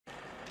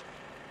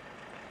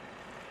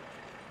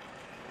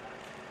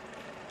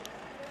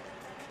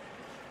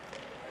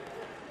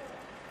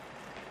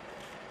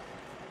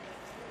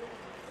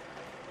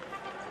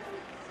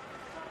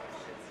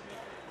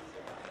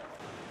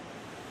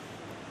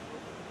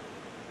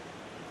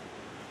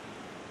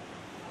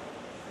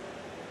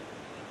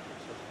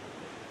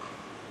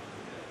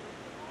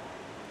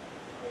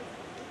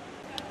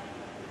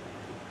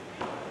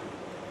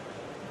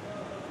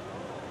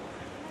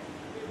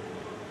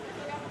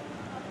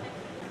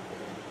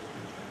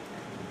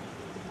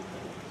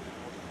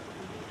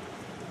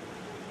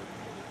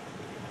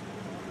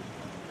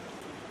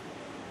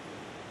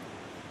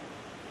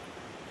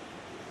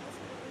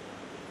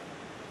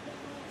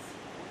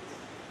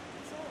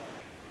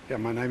Yeah,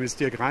 my name is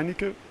Dirk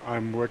Reinicke.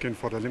 I'm working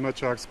for the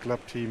Limmerjacks club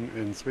team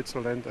in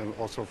Switzerland and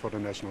also for the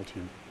national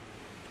team.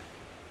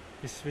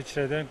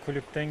 İsviçre'den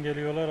kulüpten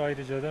geliyorlar.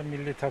 Ayrıca da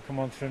milli takım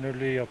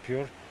antrenörlüğü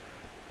yapıyor.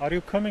 Are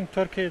you coming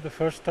Turkey the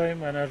first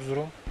time and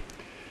Erzurum?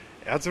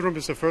 Erzurum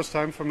is the first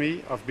time for me.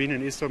 I've been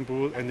in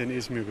Istanbul and in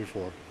Izmir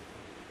before.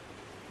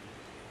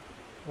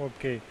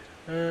 Okay.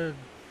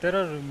 There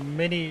are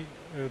many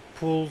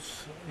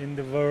pools in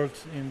the world,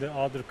 in the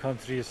other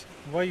countries.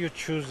 Why you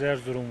choose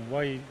Erzurum?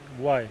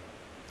 Why?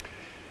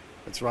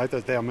 It's right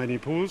that there are many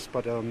pools,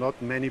 but there are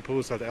not many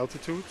pools at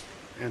altitude.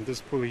 And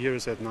this pool here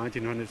is at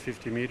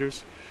 1950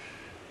 meters.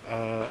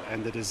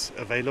 And it is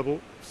available,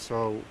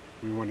 so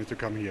we wanted to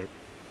come here.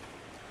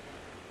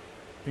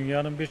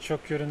 Dünyanın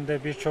birçok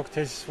yerinde birçok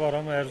tesis var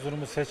ama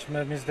Erzurum'u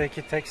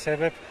seçmemizdeki tek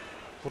sebep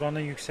buranın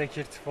yüksek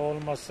irtifa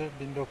olması,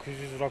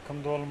 1900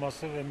 rakımda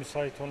olması ve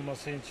müsait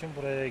olması için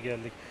buraya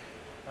geldik.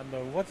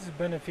 And what is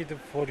the benefit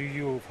for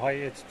you of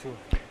high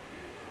altitude?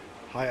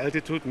 High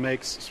altitude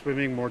makes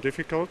swimming more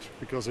difficult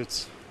because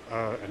it's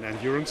an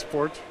endurance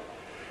sport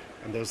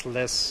and there's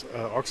less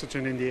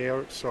oxygen in the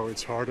air, so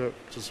it's harder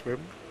to swim.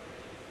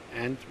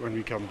 And when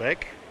we come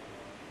back,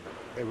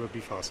 they will be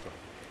faster.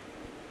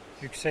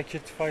 Yüksek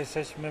irtifayı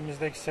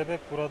seçmemizdeki sebep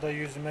burada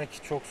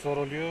yüzmek çok zor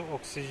oluyor.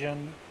 Oksijen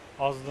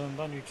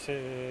azlığından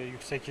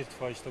yüksek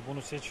irtifa işte.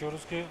 Bunu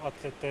seçiyoruz ki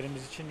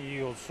atletlerimiz için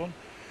iyi olsun.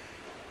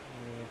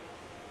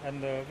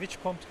 And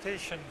which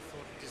competition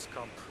for this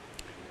camp?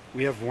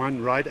 We have one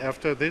right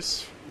after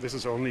this. This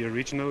is only a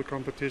regional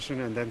competition,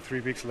 and then 3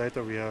 weeks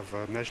later we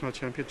have national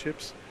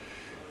championships.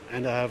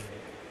 And I have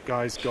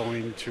guys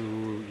going to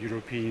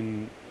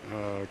European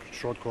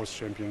short course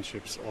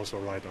championships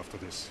also right after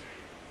this.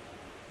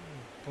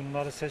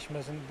 Bunları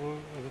seçmesin bu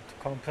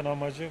kampın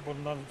amacı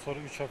bundan sonra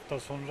 3 hafta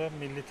sonra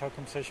milli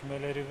takım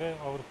seçmeleri ve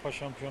Avrupa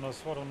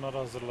şampiyonası var. Onlara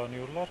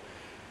hazırlanıyorlar.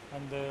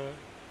 And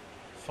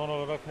son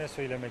olarak ne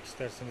söylemek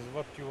istersiniz?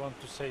 What do you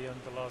want to say in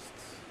the last?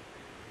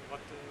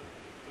 What do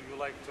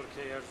you like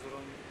Turkey,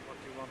 Erzurum? What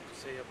do you want to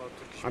say about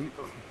Turkish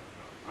people?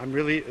 I'm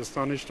really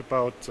astonished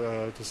about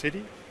the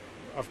city.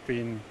 I've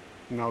been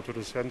now to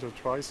the center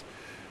twice.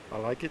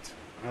 I like it.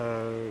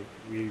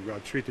 We are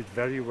treated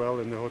very well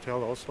in the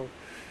hotel also.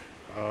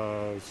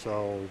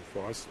 So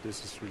for us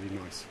this is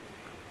really nice.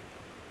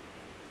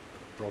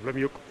 Problem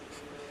yok.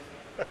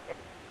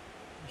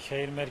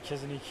 Şehir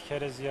merkezini 2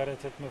 kere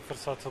ziyaret etme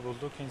fırsatı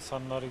bulduk.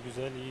 İnsanları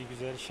güzel, iyi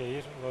güzel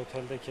şehir.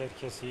 Oteldeki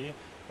herkes iyi.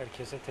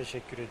 Herkese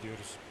teşekkür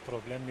ediyoruz.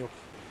 Problem yok.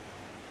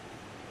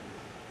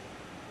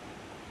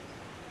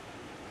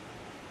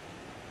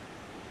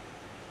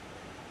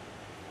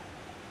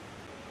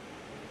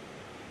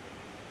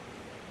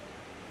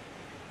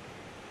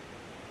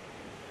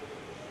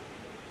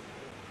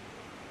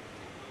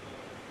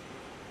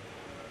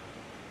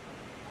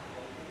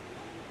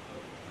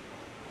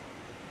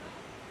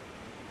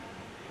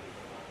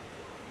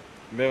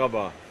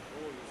 Merhaba.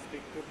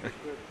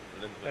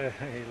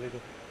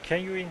 Can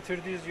you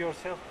introduce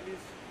yourself,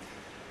 please?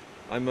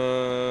 I'm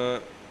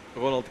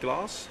Ronald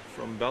Klaas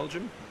from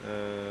Belgium.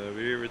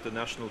 We're here with the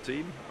national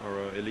team,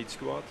 our elite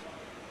squad,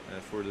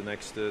 for the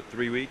next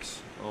 3 weeks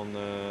on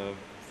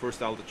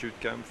first altitude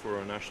camp for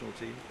our national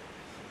team.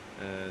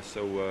 It's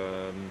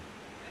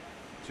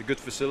a good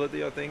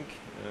facility, I think.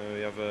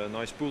 We have a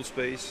nice pool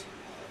space,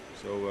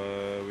 so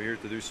we're here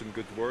to do some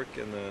good work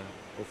and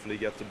hopefully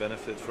get the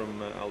benefit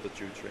from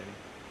altitude training.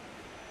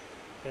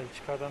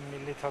 Belçika'dan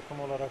milli takım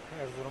olarak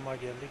Erzurum'a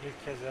geldik.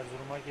 İlk kez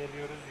Erzurum'a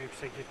geliyoruz.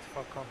 Yüksek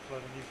irtifa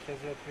kamplarını ilk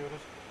kez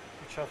yapıyoruz.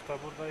 3 hafta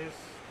buradayız.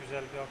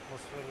 Güzel bir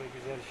atmosfer ve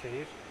güzel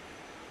şehir.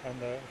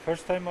 And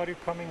first time are you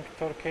coming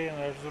to Turkey and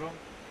Erzurum?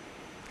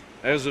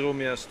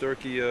 Erzurum, yes,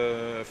 Turkey.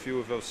 A few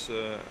of us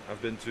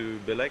have been to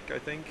Bilek, I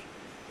think.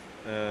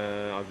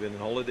 I've been on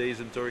holidays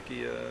in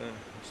Turkey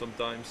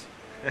sometimes,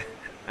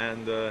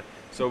 and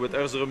so with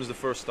Erzurum is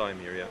the first time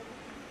here, yeah.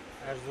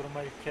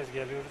 Erzurum'a ilk kez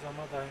geliyoruz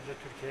ama daha önce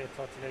Türkiye'ye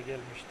tatile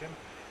gelmiştim.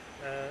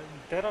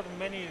 There are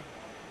many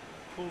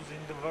pools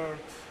in the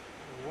world.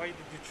 Why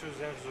did you choose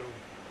Erzurum?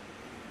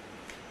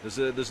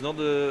 There's not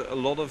a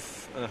lot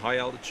of high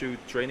altitude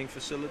training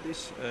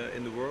facilities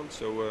in the world,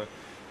 so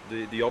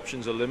the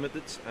options are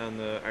limited,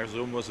 and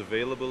Erzurum was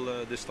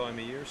available this time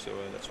of year, so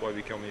that's why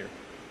we come here.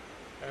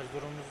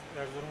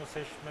 Erzurum'u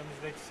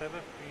seçmemizdeki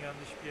sebep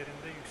dünyanın hiçbir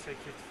yerinde yüksek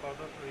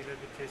irtifada öyle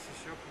bir tesis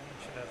yok. Bunun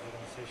için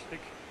Erzurum'u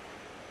seçtik.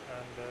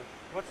 And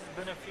what is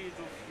the benefit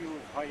of your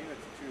high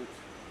altitude?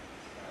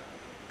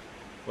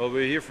 Well,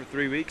 we're here for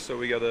 3 weeks, so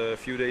we got a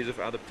few days of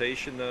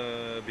adaptation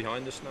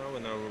behind us now,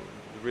 and now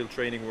the real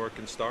training work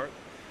can start.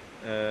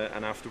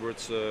 And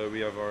afterwards,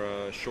 we have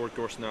our short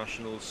course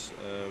nationals.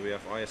 We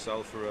have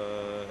ISL for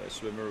a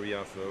swimmer. We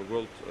have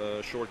World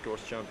Short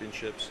Course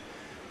Championships.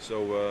 So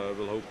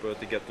we'll hope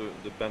to get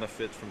the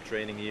benefit from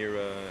training here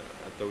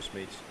at those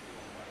meets.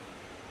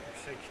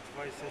 Yüksek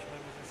irtifayı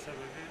seçmemizin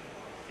sebebi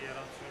diğer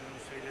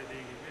antrenörün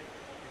söylediği gibi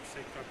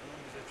yüksek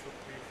takımın bize çok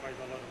büyük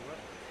faydaları var.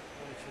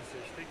 Onun için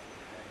seçtik.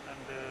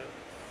 And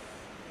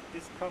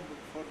this camp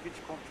for which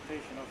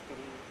competition after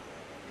you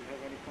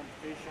have any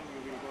competition,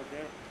 you will go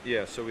there?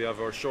 Yeah, so we have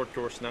our short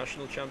course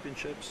national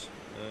championships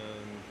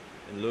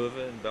in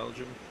Leuven in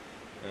Belgium.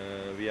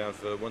 We have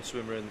one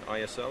swimmer in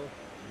ISL,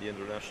 the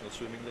International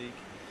Swimming League.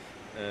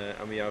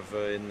 And we have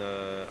in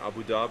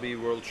Abu Dhabi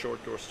World Short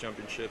Course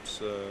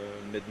Championships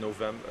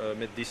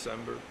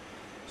mid-December.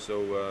 So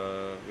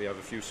we have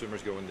a few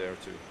swimmers going there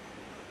too.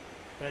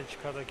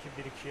 Belçika'daki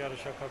bir iki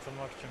yarışa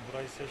katılmak için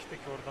burayı seçtik.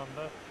 Oradan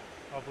da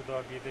Abu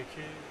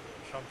Dhabi'deki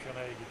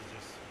şampiyonaya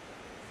gideceğiz.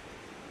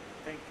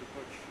 Thank you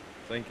coach.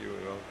 Thank you. You're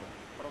welcome.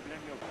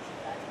 Problem yok.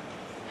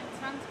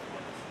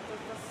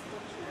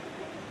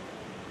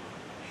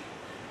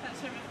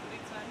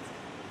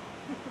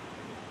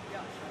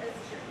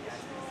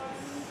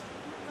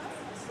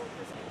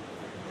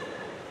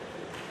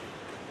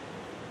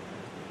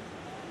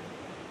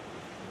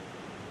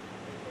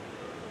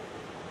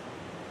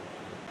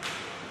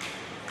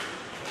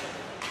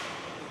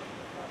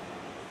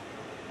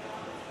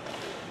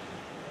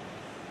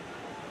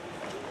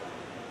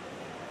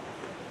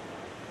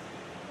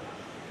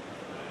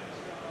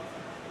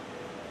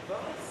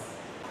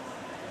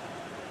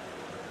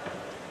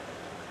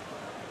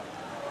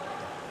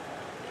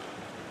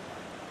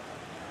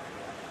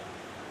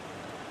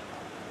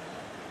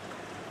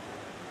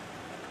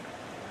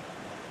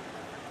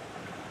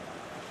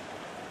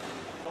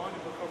 Vorne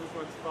bekommen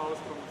wir ins Raus,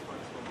 kommen wir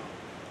ins Nummer.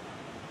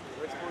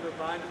 Rechts vorne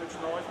Beine mit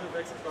Schnorcheln,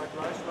 Wechselschlag,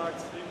 Gleichschlag,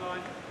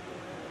 Streamline.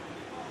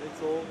 Links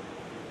hoch.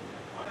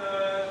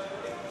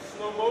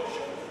 Slow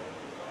motion.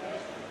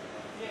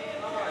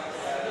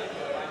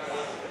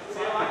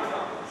 Sehr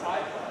langsam.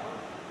 Zeit.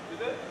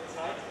 Bitte?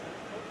 Zeit.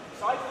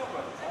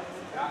 Zeitlupe.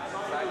 Ja,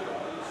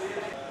 Zeitlupe.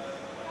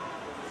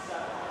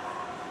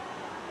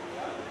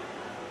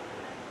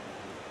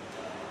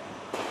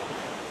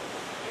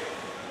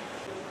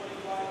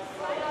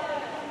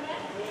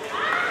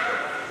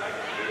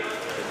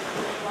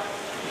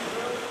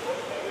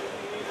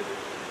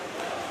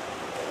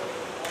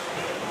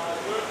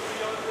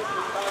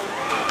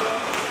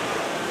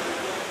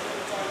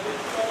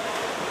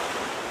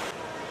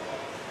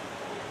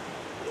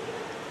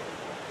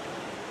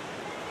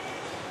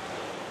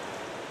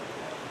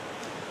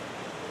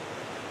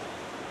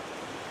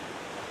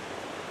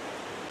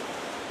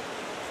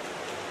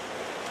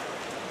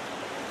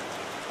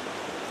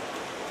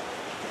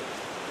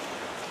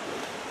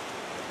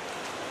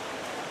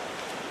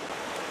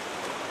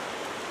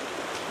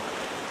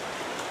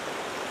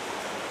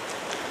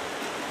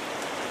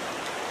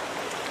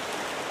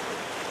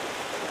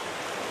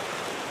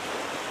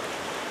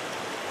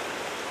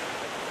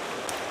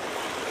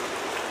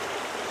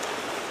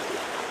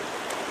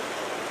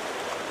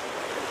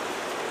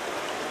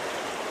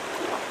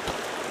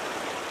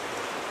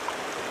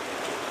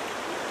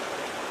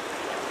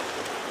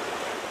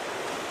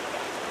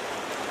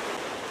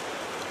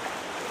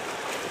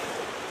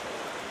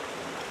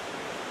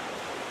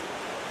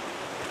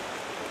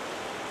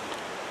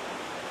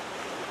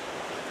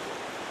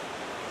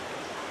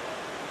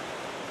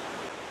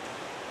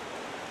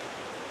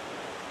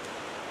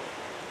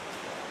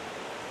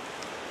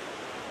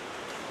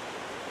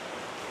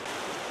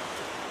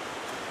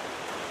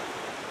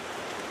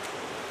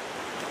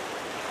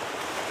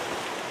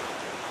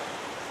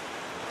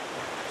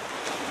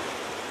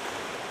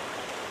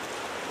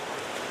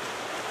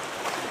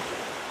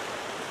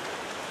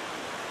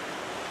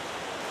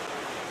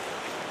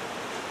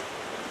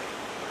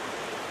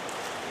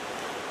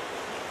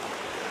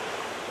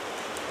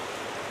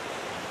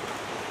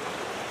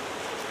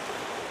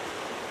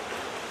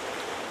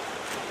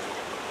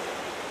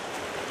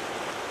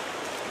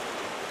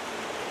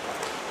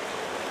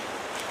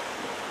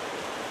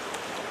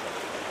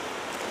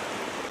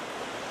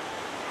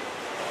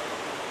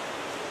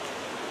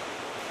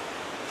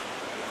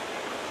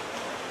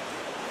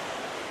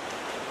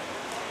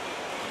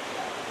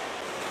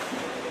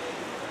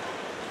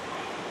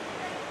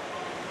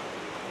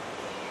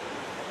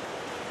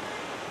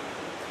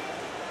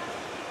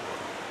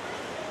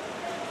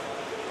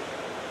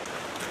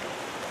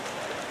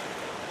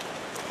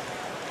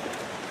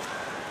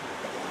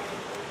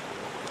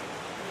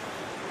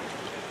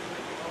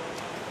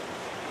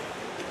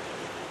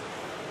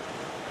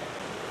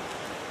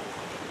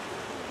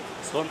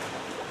 Son.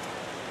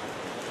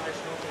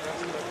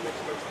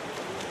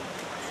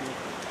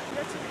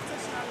 Jetzt wird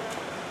es schneller.